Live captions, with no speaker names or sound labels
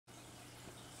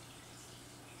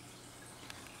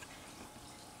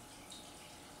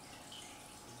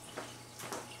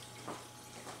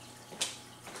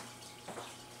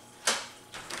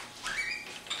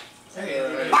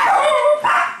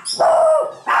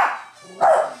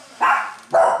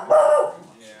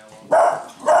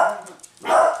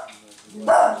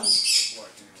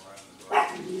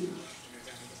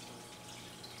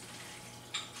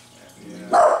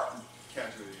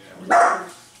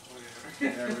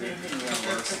That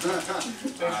works.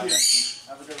 Thank you.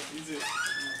 Have a good one. You too.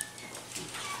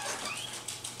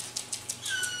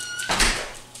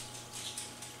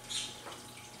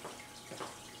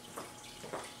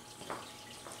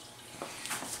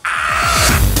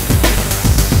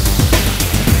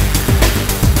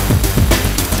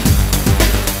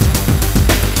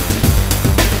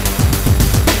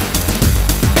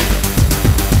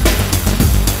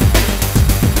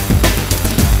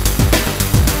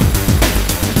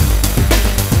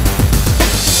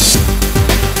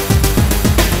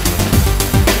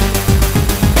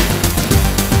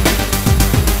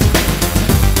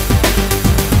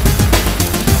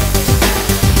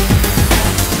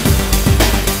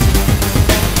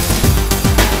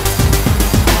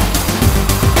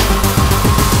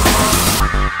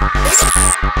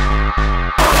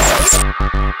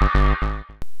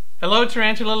 Hello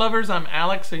Tarantula lovers, I'm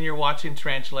Alex and you're watching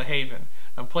Tarantula Haven.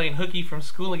 I'm playing hooky from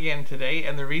school again today,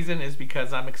 and the reason is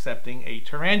because I'm accepting a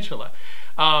tarantula.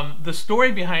 The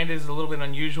story behind it is a little bit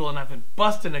unusual, and I've been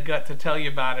busting a gut to tell you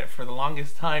about it for the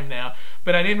longest time now,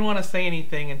 but I didn't want to say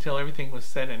anything until everything was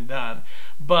said and done.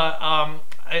 But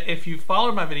if you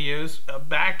followed my videos,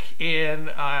 back in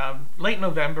late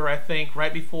November, I think,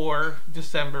 right before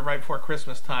December, right before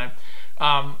Christmas time,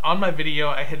 on my video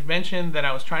I had mentioned that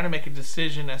I was trying to make a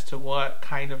decision as to what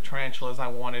kind of tarantulas I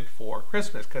wanted for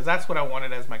Christmas, because that's what I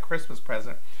wanted as my Christmas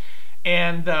present.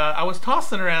 And I was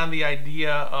tossing around the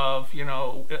idea of, you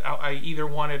know, I either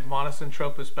wanted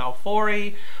Monocentropus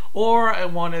balfouri or I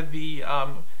wanted the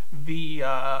Harpactira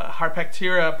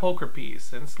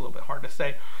pulchripes, and it's a little bit hard to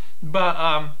say, but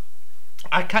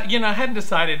I hadn't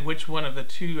decided which one of the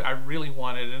two I really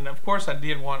wanted, and of course I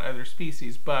did want other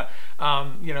species, but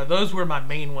you know, those were my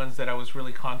main ones that I was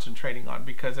really concentrating on,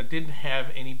 because I didn't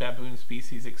have any baboon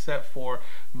species except for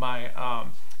my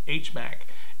HMAC,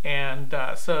 and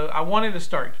so I wanted to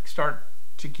start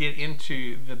to get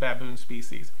into the baboon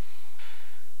species.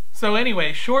 So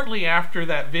anyway, shortly after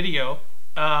that video,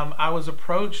 I was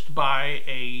approached by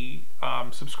a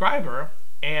subscriber,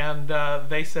 and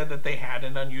they said that they had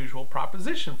an unusual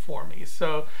proposition for me.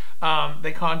 So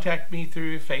they contacted me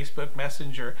through Facebook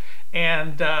Messenger,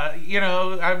 and you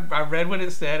know, I read what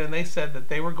it said, and they said that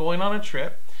they were going on a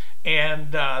trip,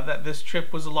 and that this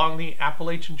trip was along the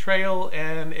Appalachian Trail,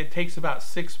 and it takes about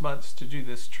 6 months to do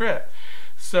this trip.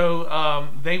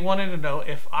 So they wanted to know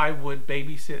if I would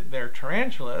babysit their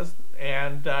tarantulas,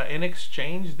 and in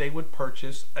exchange they would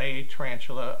purchase a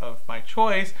tarantula of my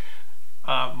choice,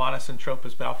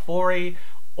 Monocentropus balfouri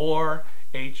or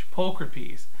H.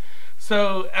 pulchripes.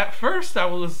 So at first I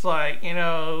was like, you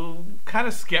know, kind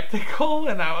of skeptical,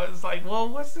 and I was like, well,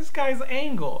 what's this guy's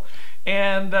angle?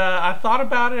 And I thought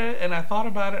about it, and I thought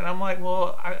about it, and I'm like,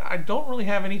 well, I don't really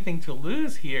have anything to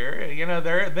lose here. You know,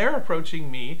 they're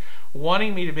approaching me,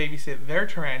 wanting me to babysit their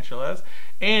tarantulas,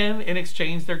 and in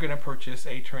exchange they're going to purchase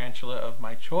a tarantula of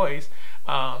my choice,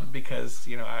 because,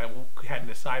 you know, I hadn't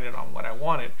decided on what I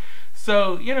wanted.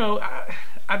 So, you know,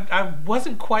 I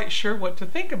wasn't quite sure what to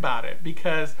think about it,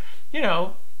 because, you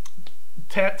know,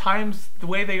 times the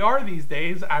way they are these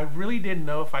days, I really didn't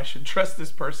know if I should trust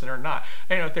this person or not.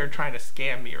 I didn't know if they were trying to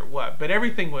scam me or what, but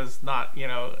everything was not, you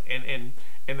know, in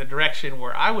the direction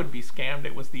where I would be scammed.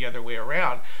 It was the other way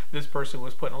around. This person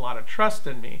was putting a lot of trust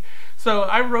in me. So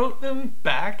I wrote them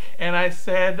back, and I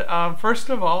said, first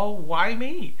of all, why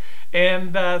me?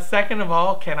 And second of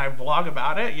all, can I blog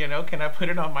about it? You know, can I put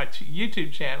it on my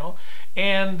YouTube channel?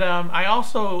 And I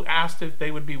also asked if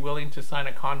they would be willing to sign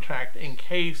a contract in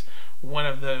case one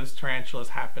of those tarantulas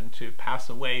happened to pass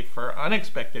away for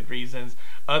unexpected reasons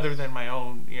other than my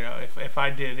own, you know, if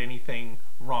I did anything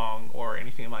wrong or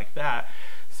anything like that.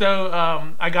 So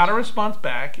I got a response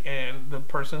back, and the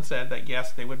person said that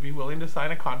yes, they would be willing to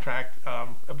sign a contract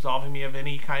absolving me of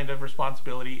any kind of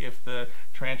responsibility if the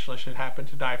tarantula should happen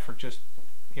to die for just,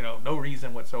 you know, no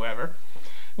reason whatsoever,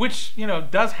 which, you know,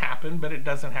 does happen, but it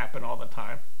doesn't happen all the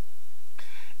time,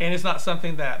 and it's not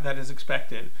something that is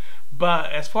expected.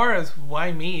 But as far as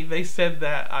why me, they said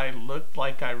that I looked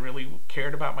like I really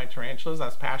cared about my tarantulas, I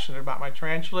was passionate about my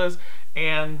tarantulas,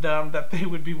 and that they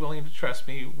would be willing to trust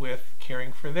me with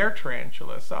caring for their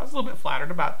tarantulas. So I was a little bit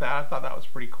flattered about that. I thought that was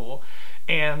pretty cool.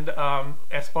 And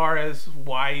as far as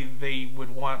why they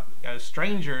would want a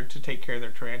stranger to take care of their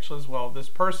tarantulas, well, this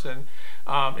person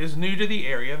is new to the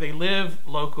area. They live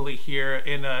locally here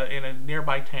in a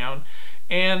nearby town,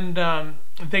 and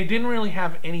they didn't really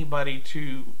have anybody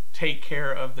to take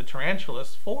care of the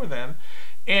tarantulas for them,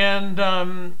 and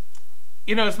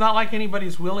you know, it's not like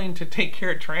anybody's willing to take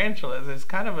care of tarantulas. It's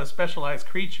kind of a specialized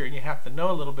creature, and you have to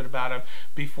know a little bit about them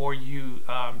before you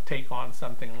take on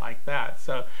something like that.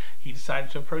 So he decided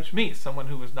to approach me, someone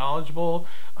who was knowledgeable.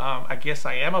 I guess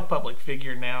I am a public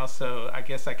figure now, so I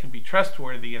guess I can be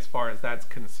trustworthy as far as that's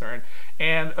concerned.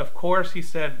 And of course, he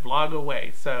said, vlog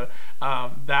away. So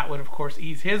that would, of course,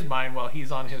 ease his mind while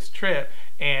he's on his trip.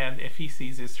 And if he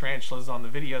sees his tarantulas on the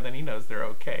video, then he knows they're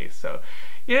okay. So,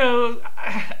 you know,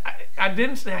 I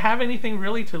didn't have anything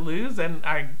really to lose, and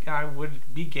I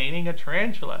would be gaining a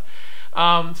tarantula.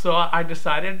 So I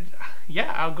decided,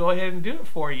 yeah, I'll go ahead and do it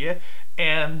for you.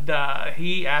 And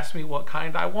he asked me what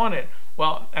kind I wanted.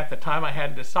 Well, at the time I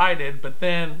hadn't decided, but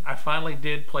then I finally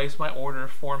did place my order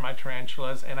for my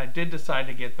tarantulas, and I did decide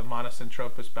to get the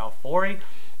Monocentropus balfouri.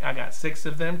 I got 6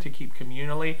 of them to keep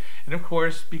communally, and of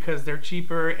course, because they're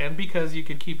cheaper and because you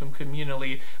could keep them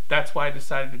communally, that's why I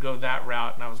decided to go that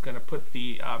route. And I was going to put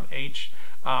the H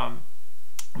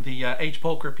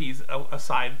pulchripes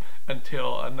aside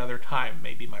until another time,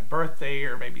 maybe my birthday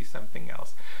or maybe something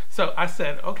else. So I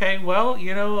said, okay, well,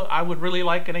 you know, I would really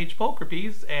like an H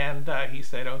pulchripes, and he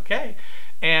said, okay.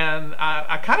 And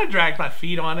I kind of dragged my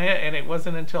feet on it, and it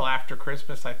wasn't until after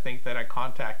Christmas, I think, that I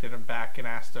contacted him back and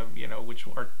asked him, you know,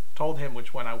 or told him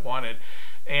which one I wanted.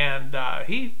 And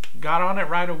he got on it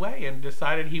right away and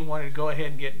decided he wanted to go ahead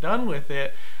and get done with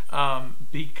it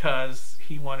because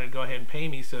he wanted to go ahead and pay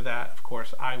me so that, of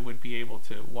course, I would be able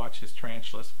to watch his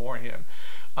tarantulas for him.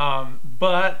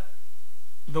 But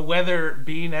the weather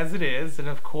being as it is, and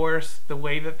of course the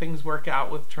way that things work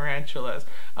out with tarantulas,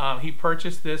 he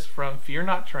purchased this from Fear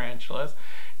Not Tarantulas,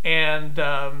 and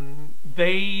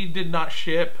they did not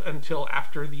ship until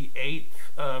after the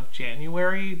 8th of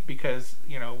January because,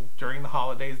 you know, during the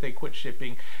holidays they quit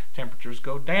shipping, temperatures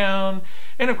go down,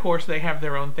 and of course they have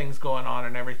their own things going on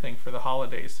and everything for the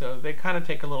holidays, so they kind of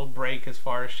take a little break as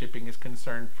far as shipping is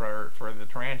concerned for the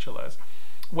tarantulas.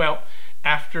 Well,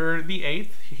 after the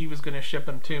 8th, he was going to ship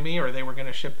them to me, or they were going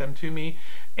to ship them to me,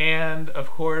 and of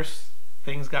course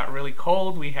things got really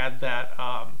cold. We had that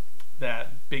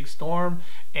big storm,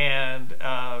 and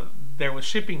there was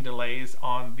shipping delays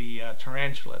on the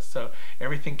tarantulas, so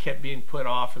everything kept being put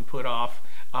off and put off.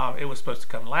 It was supposed to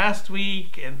come last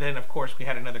week, and then of course we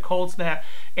had another cold snap,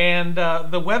 and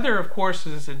the weather, of course,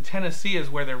 is in Tennessee is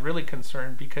where they're really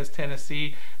concerned, because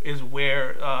Tennessee is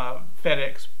where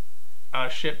FedEx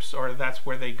ships, or that's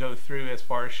where they go through as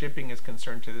far as shipping is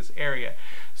concerned to this area.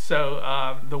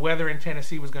 So the weather in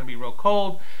Tennessee was going to be real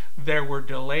cold. There were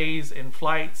delays in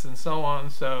flights and so on,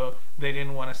 so they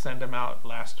didn't want to send them out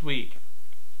last week.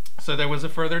 So there was a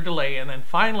further delay, and then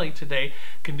finally today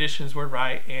conditions were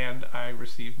right and I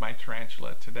received my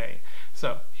tarantula today.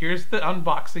 So here's the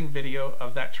unboxing video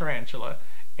of that tarantula,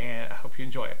 and I hope you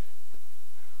enjoy it.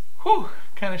 Whew,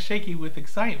 kind of shaky with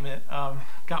excitement.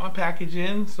 Got my package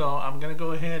in, so I'm gonna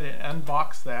go ahead and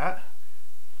unbox that.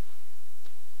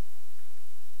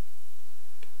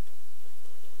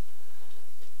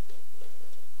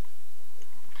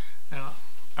 Now,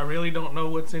 I really don't know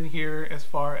what's in here as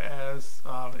far as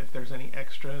if there's any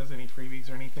extras, any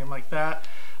freebies or anything like that.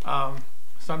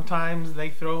 Sometimes they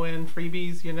throw in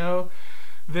freebies, you know.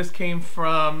 This came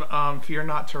from Fear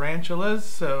Not Tarantulas,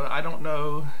 so I don't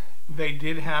know. They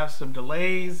did have some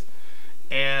delays,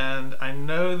 and I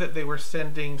know that they were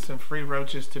sending some free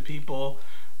roaches to people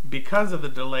because of the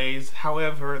delays.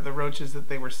 However, the roaches that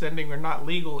they were sending were not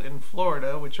legal in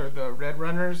Florida, which are the red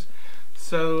runners.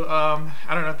 So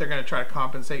I don't know if they're going to try to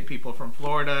compensate people from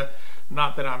Florida.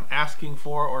 Not that I'm asking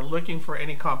for or looking for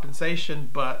any compensation,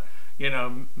 but you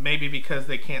know, maybe because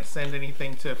they can't send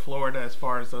anything to Florida as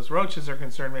far as those roaches are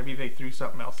concerned, maybe they threw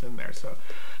something else in there. So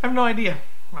I have no idea.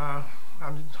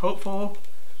 I'm hopeful,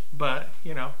 but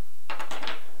you know,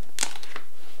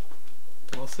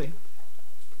 we'll see.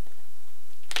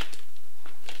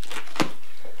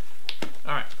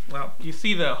 All right, well, you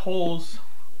see the holes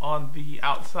on the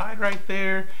outside right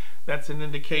there. That's an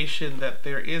indication that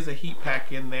there is a heat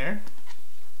pack in there.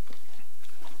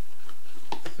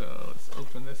 So let's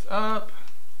open this up.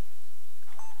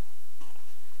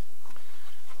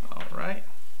 All right.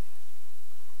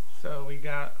 So we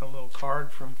got a little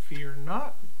card from Fear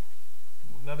Not,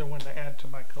 another one to add to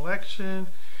my collection,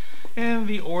 and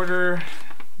the order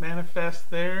manifest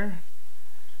there,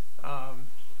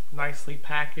 nicely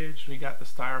packaged. We got the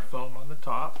styrofoam on the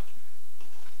top,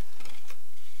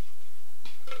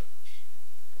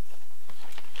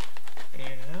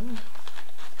 and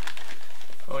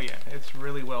oh yeah, it's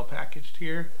really well packaged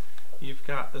here. You've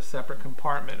got the separate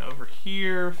compartment over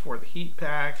here for the heat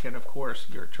pack, and of course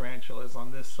your tarantula is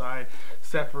on this side,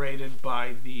 separated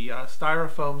by the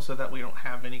styrofoam so that we don't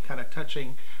have any kind of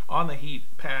touching on the heat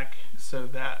pack, so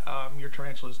that your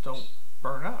tarantulas don't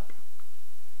burn up.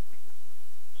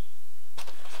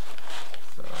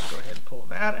 So I'll go ahead and pull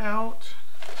that out.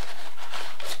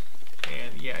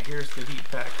 And yeah, here's the heat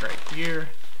pack right here.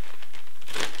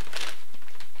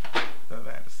 Throw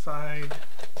that aside.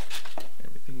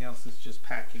 Everything else is just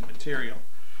packing material.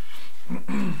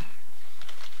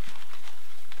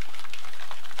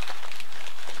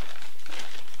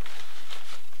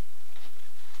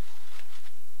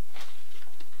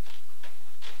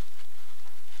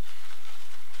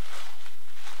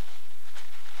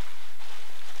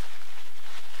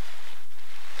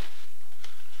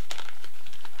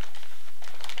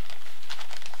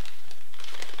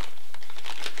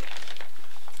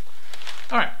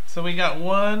 All right, so we got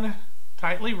one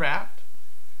tightly wrapped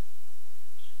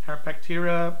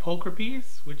Harpactira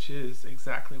pulchripes, which is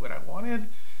exactly what I wanted.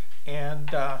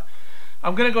 And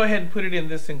I'm gonna go ahead and put it in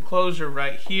this enclosure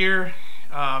right here.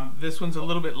 This one's a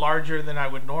little bit larger than I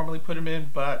would normally put them in,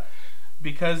 but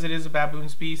because it is a baboon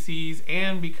species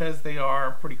and because they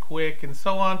are pretty quick and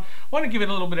so on, I want to give it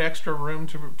a little bit extra room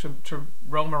to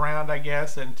roam around, I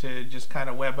guess, and to just kind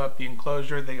of web up the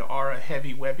enclosure. They are a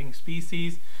heavy webbing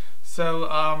species. So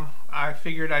I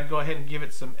figured I'd go ahead and give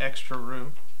it some extra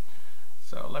room.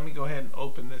 So let me go ahead and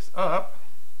open this up.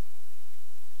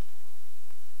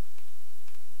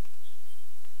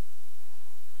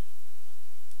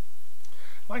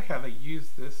 I like how they use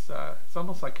this, it's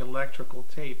almost like electrical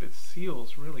tape. It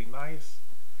seals really nice.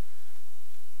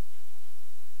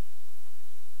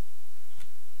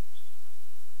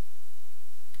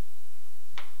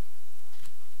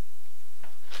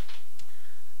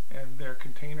 And their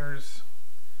containers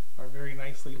are very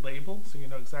nicely labeled, so you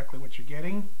know exactly what you're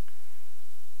getting.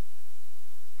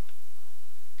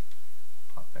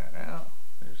 Pop that out.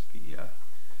 There's the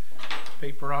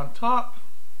paper on top.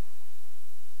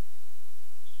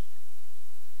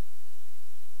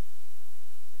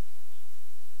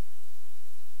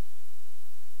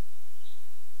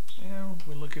 And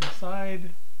we look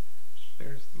inside.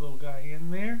 There's the little guy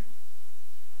in there.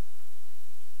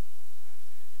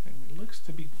 And it looks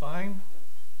to be fine.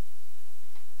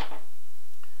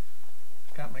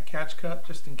 Got my catch cup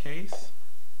just in case.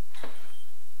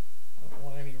 Don't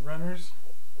want any runners.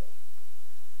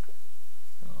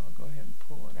 So I'll go ahead and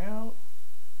pull it out.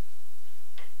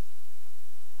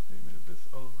 Move this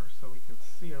over so we can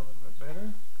see a little bit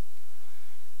better.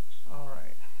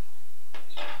 Alright.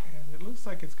 And it looks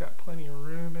like it's got plenty of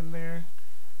room in there.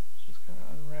 Just going to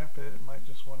unwrap it. It might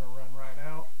just want to run right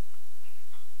out.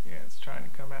 Yeah, it's trying to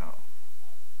come out.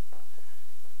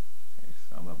 Okay,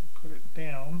 so I'm going to put it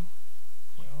down.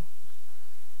 Well,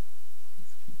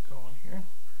 let's keep going here.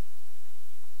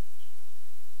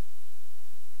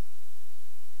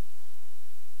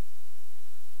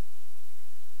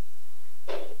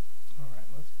 Alright,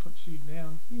 let's put you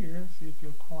down here and see if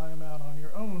you'll climb out on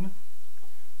your own.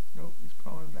 Nope, he's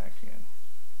crawling back in.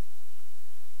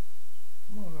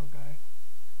 Come on, little guy.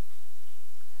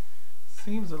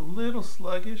 Seems a little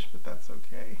sluggish, but that's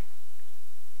okay.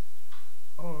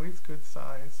 Oh, he's good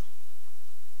size.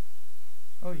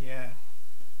 Oh yeah.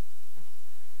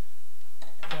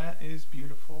 That is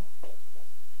beautiful.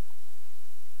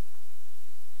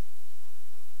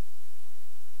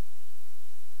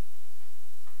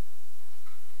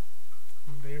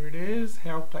 And there it is.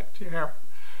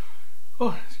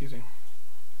 Oh, excuse me.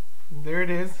 And there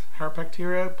it is.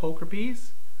 Harpactira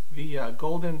pulchripes, the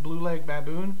golden blue leg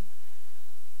baboon.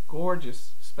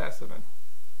 Gorgeous specimen.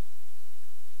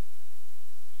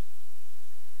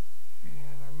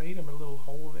 And I made him a little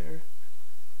hole there.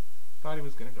 Thought he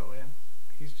was going to go in.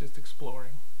 He's just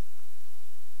exploring.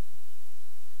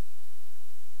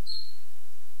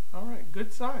 Alright,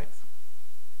 good size.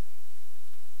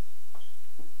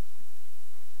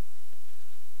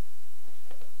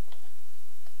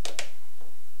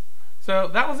 So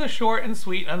that was a short and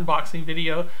sweet unboxing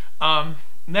video.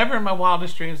 Never in my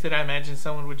wildest dreams did I imagine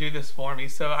someone would do this for me,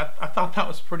 so I thought that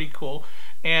was pretty cool.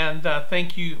 And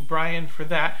thank you, Brian, for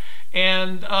that.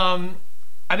 And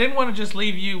I didn't want to just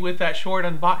leave you with that short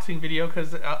unboxing video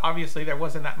because obviously there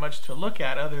wasn't that much to look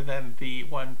at other than the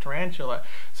one tarantula.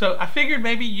 So I figured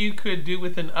maybe you could do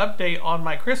with an update on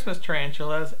my Christmas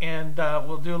tarantulas, and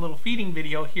we'll do a little feeding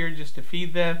video here just to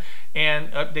feed them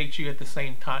and update you at the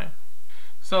same time.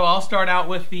 So I'll start out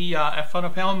with the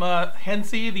Aphanopelma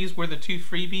hensi. These were the two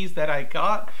freebies that I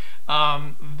got.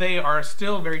 They are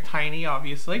still very tiny,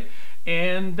 obviously,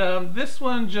 And this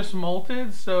one just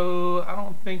molted, so I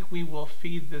don't think we will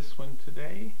feed this one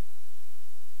today.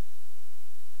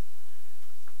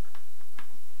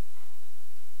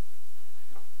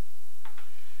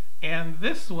 And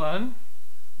this one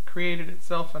created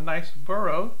itself a nice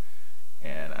burrow,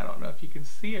 and I don't know if you can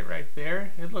see it right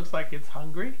there. It looks like it's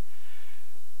hungry.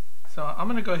 So I'm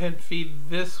going to go ahead and feed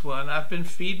this one. I've been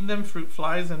feeding them fruit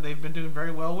flies, and they've been doing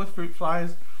very well with fruit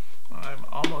flies. I'm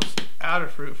almost out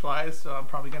of fruit flies, so I'm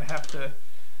probably going to have to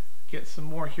get some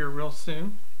more here real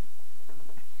soon.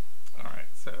 Alright,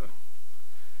 so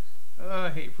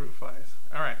I hate fruit flies.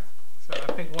 Alright, so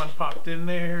I think one popped in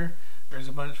there. There's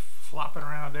a bunch flopping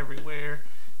around everywhere,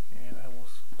 and I will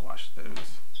squash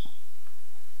those.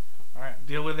 Alright,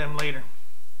 deal with them later.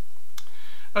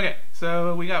 Okay,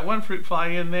 so we got one fruit fly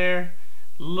in there.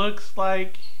 Looks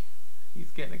like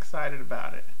he's getting excited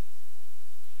about it.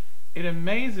 It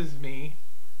amazes me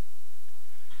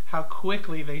how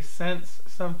quickly they sense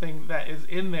something that is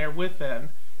in there with them,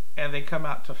 and they come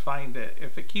out to find it.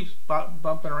 If it keeps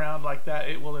bumping around like that,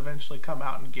 it will eventually come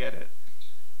out and get it.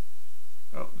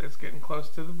 Oh, it's getting close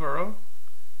to the burrow.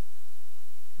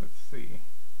 Let's see.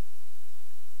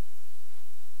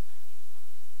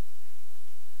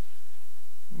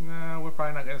 No, we're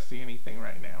probably not going to see anything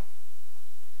right now.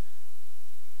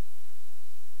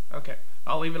 Okay,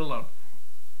 I'll leave it alone.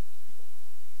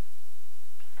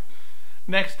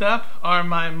 Next up are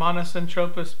my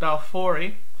Monocentropus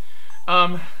balfouri.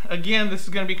 Again, this is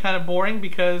going to be kind of boring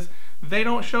because they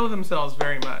don't show themselves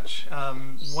very much.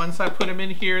 Once I put them in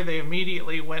here, they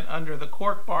immediately went under the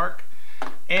cork bark,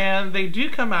 and they do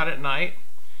come out at night,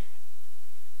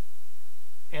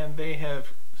 and they have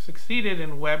succeeded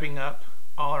in webbing up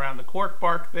all around the cork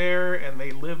bark there, and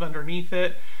they live underneath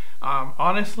it.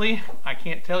 Honestly, I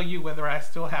can't tell you whether I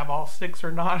still have all 6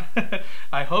 or not.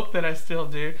 I hope that I still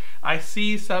do. I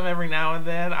see some every now and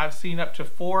then. I've seen up to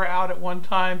 4 out at one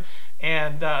time,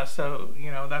 and so,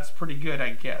 you know, that's pretty good, I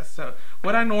guess. So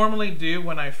what I normally do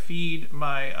when I feed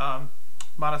my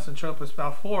Monocentropus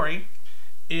balfouri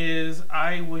is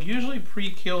I will usually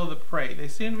pre-kill the prey. They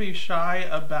seem to be shy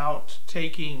about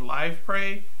taking live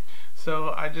prey,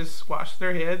 so I just squash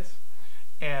their heads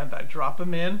and I drop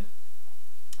them in.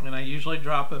 And I usually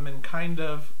drop them in kind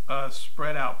of a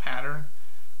spread out pattern,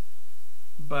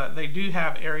 but they do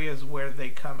have areas where they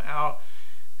come out,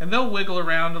 and they'll wiggle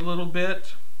around a little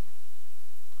bit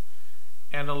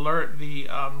and alert the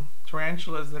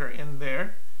tarantulas that are in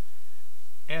there,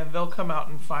 and they'll come out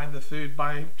and find the food.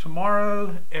 By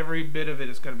tomorrow, every bit of it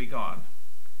is going to be gone.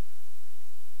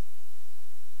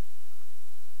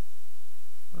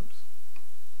 Oops.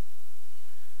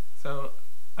 So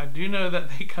I do know that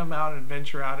they come out and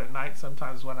venture out at night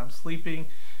sometimes when I'm sleeping,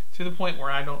 to the point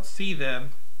where I don't see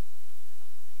them,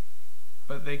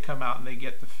 but they come out and they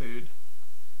get the food.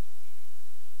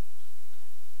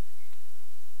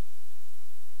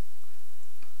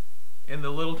 In the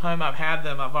little time I've had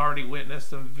them, I've already witnessed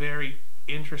some very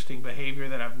interesting behavior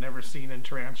that I've never seen in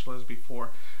tarantulas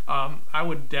before. I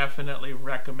would definitely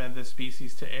recommend this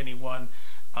species to anyone,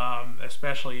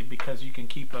 especially because you can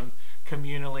keep them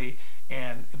communally,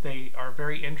 and they are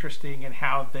very interesting in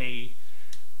how they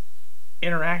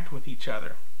interact with each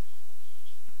other.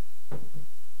 Alright,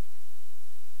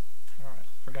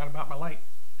 forgot about my light.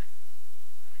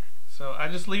 So I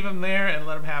just leave them there and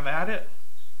let them have at it.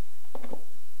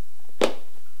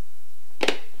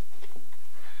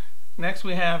 Next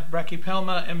we have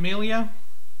Brachypelma emilia,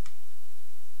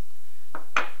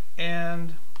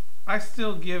 and I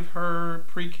still give her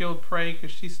pre-killed prey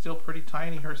because she's still pretty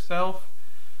tiny herself.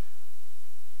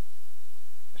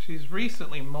 She's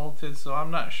recently molted, so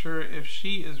I'm not sure if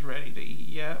she is ready to eat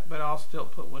yet, but I'll still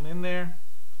put one in there.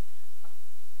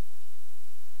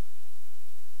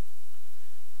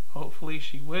 Hopefully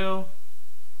she will.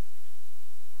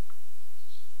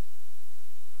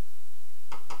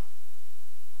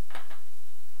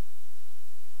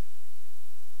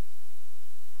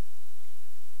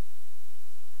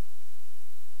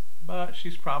 But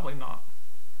she's probably not.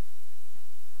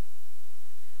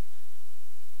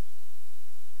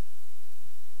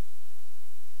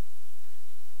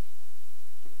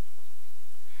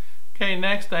 Okay,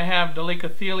 next I have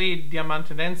Dolichothele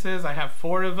diamantinensis. I have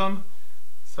 4 of them.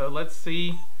 So let's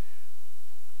see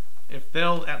if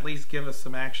they'll at least give us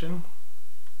some action.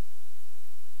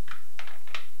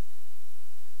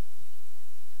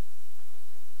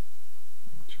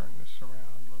 Turn this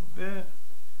around a little bit.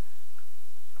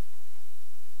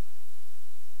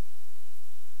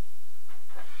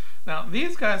 Now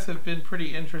these guys have been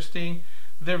pretty interesting.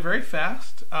 They're very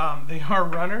fast. They are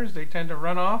runners. They tend to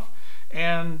run off,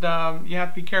 and you have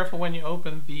to be careful when you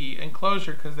open the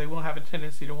enclosure because they will have a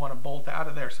tendency to want to bolt out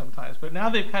of there sometimes. But now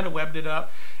they've kind of webbed it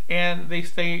up and they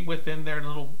stay within their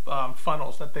little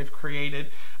funnels that they've created.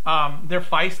 They're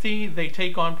feisty. They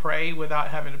take on prey without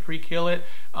having to pre-kill it.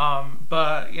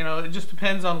 But you know, it just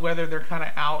depends on whether they're kind of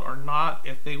out or not,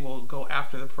 if they will go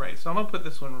after the prey. So I'm gonna put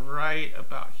this one right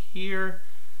about here,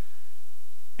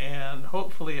 and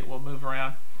hopefully it will move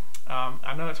around.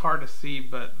 I know it's hard to see,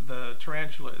 but the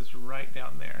tarantula is right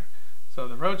down there. So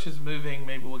the roach is moving,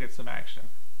 maybe we'll get some action.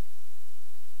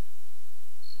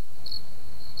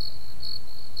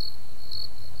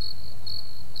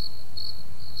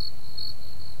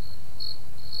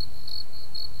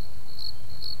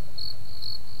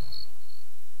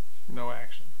 No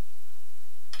action.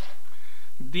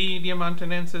 D.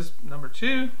 diamantinensis number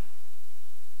 2.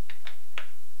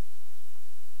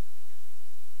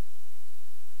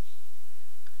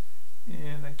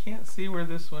 And I can't see where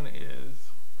this one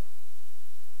is.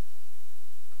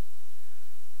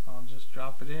 I'll just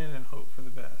drop it in and hope for the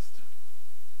best.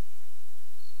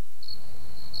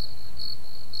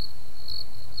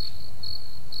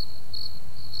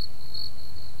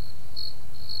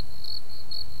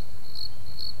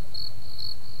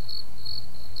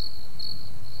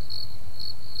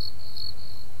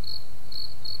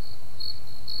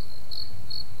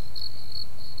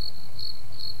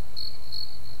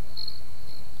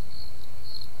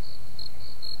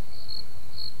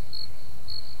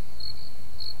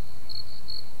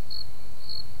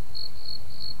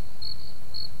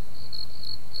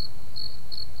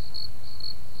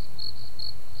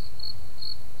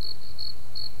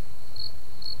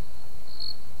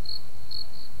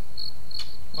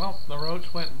 Well, the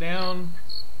roach went down.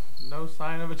 No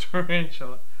sign of a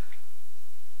tarantula.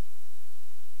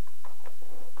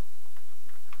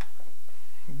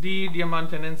 D.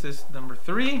 diamantinensis number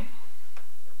 3.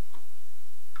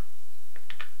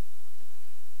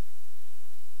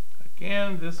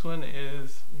 Again, this one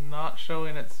is not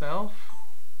showing itself.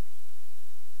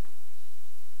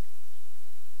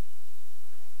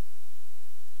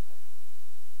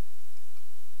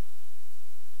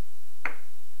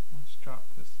 Drop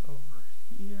this over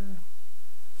here.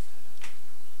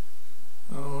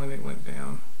 Oh, and it went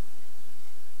down.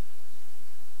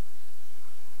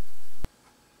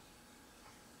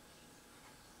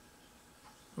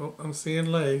 Oh, I'm seeing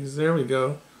legs. There we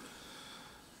go.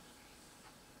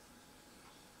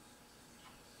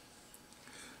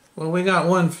 Well, we got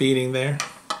one feeding there.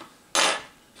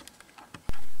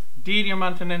 D.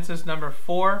 diamantinensis number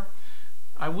 4.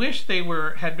 I wish they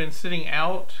had been sitting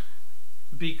out,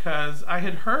 because I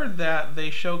had heard that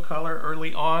they show color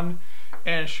early on,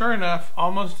 and sure enough,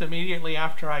 almost immediately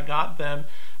after I got them,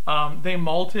 they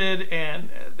molted, and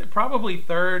probably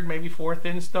 3rd, maybe 4th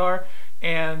instar,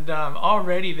 and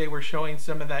already they were showing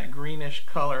some of that greenish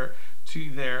color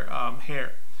to their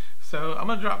hair. So I'm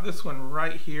gonna drop this one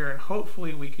right here, and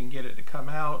hopefully we can get it to come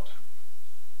out.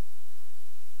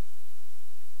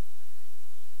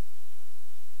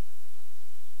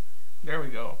 There we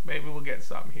go. Maybe we'll get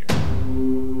something here.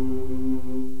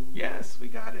 Yes, we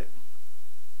got it.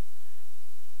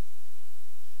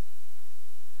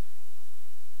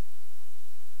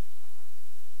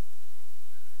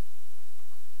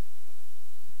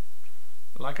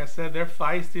 Like I said, they're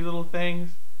feisty little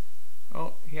things.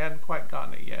 Oh, he hadn't quite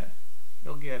gotten it yet.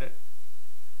 He'll get it.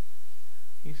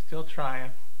 He's still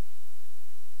trying.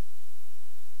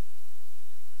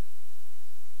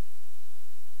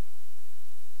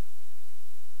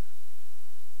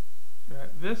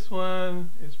 This one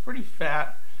is pretty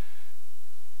fat.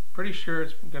 Pretty sure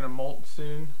it's going to molt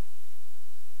soon.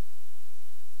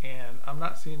 And I'm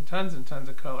not seeing tons and tons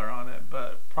of color on it,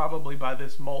 but probably by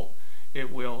this molt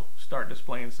it will start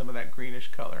displaying some of that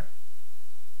greenish color.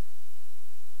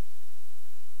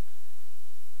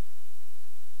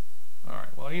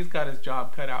 Alright, well, he's got his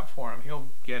job cut out for him. He'll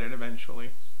get it eventually.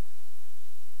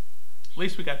 At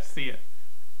least we got to see it.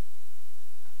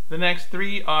 The next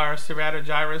 3 are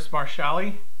Ceratogyrus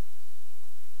marshalli.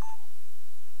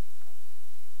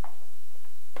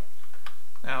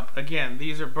 Now, again,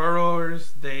 these are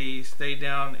burrowers. They stay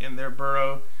down in their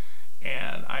burrow,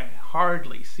 and I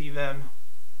hardly see them.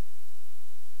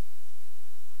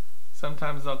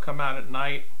 Sometimes they'll come out at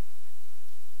night,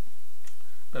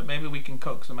 but maybe we can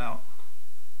coax them out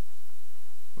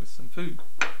with some food.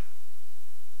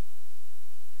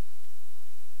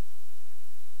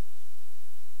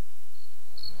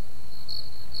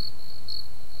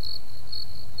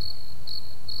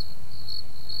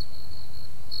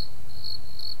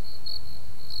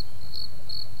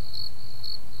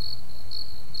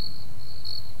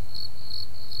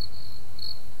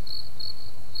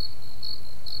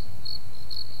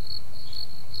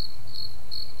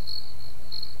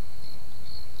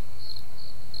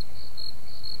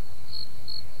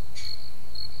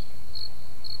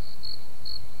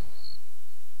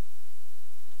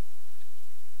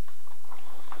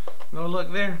 No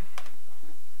look there.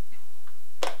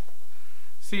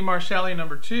 Sea Marshalli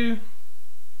number 2.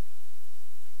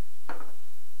 Now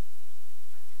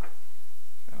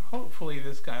hopefully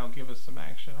this guy will give us some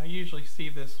action. I usually see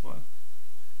this one.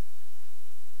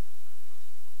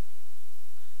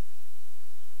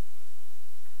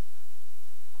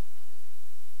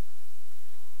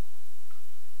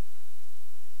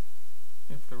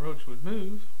 If the roach would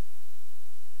move.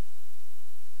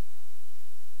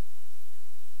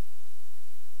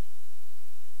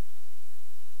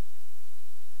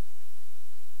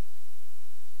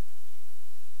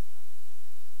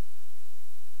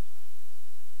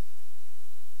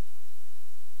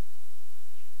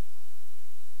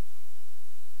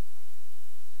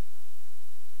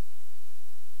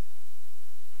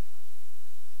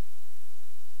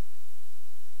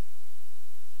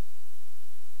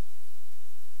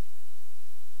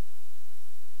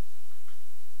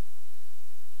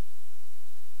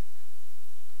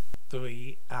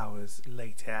 Three hours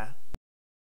later.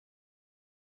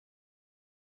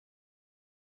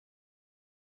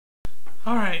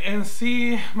 All right, and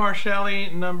Sea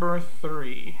Marshalli number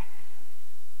 3.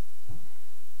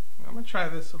 I'm gonna try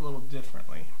this a little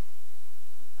differently.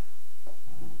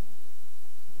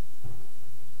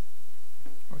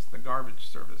 What's the garbage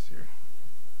service here?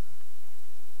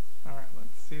 All right,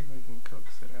 let's see if we can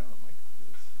coax it out like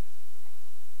this.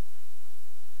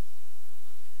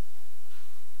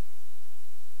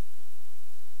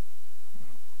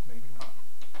 Maybe not.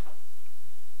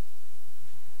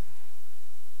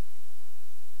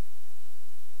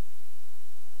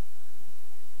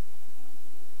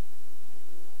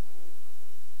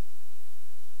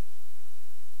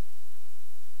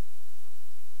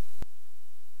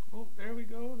 Oh, there we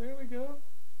go, there we go.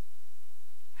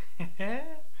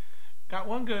 Got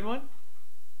one good one.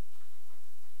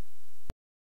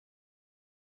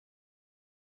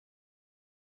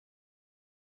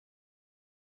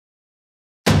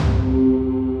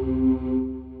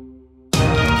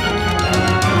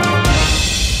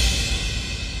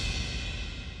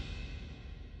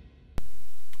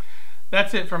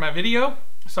 That's it for my video.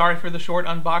 Sorry for the short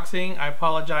unboxing. I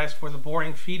apologize for the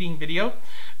boring feeding video.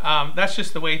 That's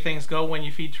just the way things go when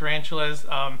you feed tarantulas.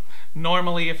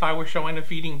 Normally, if I were showing a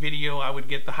feeding video, I would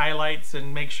get the highlights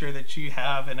and make sure that you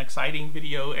have an exciting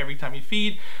video every time you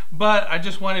feed. But I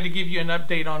just wanted to give you an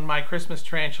update on my Christmas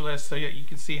tarantulas so that you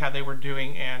can see how they were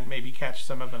doing and maybe catch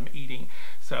some of them eating.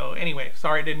 So anyway,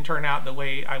 sorry it didn't turn out the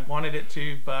way I wanted it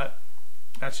to, but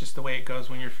that's just the way it goes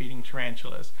when you're feeding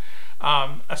tarantulas.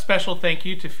 A special thank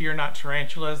you to Fear Not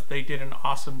Tarantulas. They did an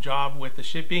awesome job with the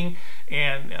shipping,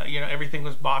 and you know, everything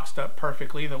was boxed up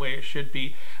perfectly the way it should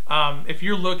be. If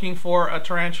you're looking for a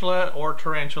tarantula or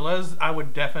tarantulas, I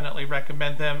would definitely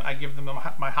recommend them. I give them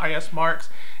my highest marks.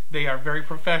 They are very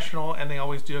professional and they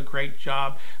always do a great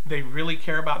job. They really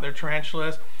care about their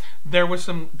tarantulas. There was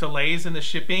some delays in the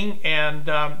shipping, and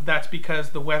that's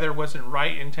because the weather wasn't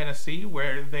right in Tennessee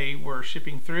where they were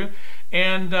shipping through.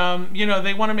 And you know,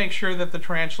 they want to make sure that the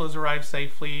tarantulas arrive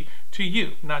safely to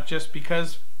you, not just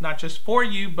for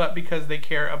you, but because they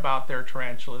care about their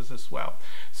tarantulas as well.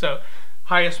 So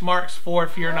highest marks for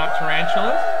Fear Not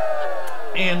Tarantulas.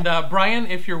 And Brian,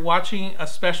 if you're watching, a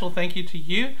special thank you to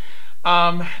you.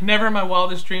 Never in my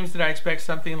wildest dreams did I expect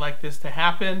something like this to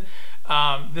happen.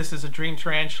 This is a dream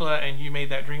tarantula, and you made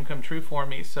that dream come true for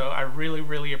me, so I really,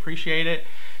 really appreciate it.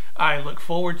 I look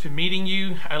forward to meeting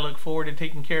you. I look forward to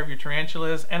taking care of your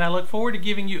tarantulas, and I look forward to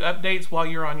giving you updates while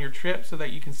you're on your trip so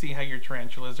that you can see how your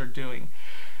tarantulas are doing.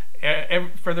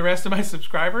 For the rest of my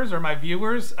subscribers or my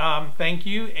viewers, thank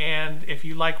you, and if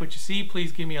you like what you see,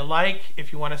 please give me a like.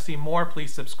 If you want to see more,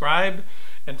 please subscribe.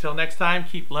 Until next time,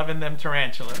 keep loving them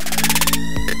tarantulas.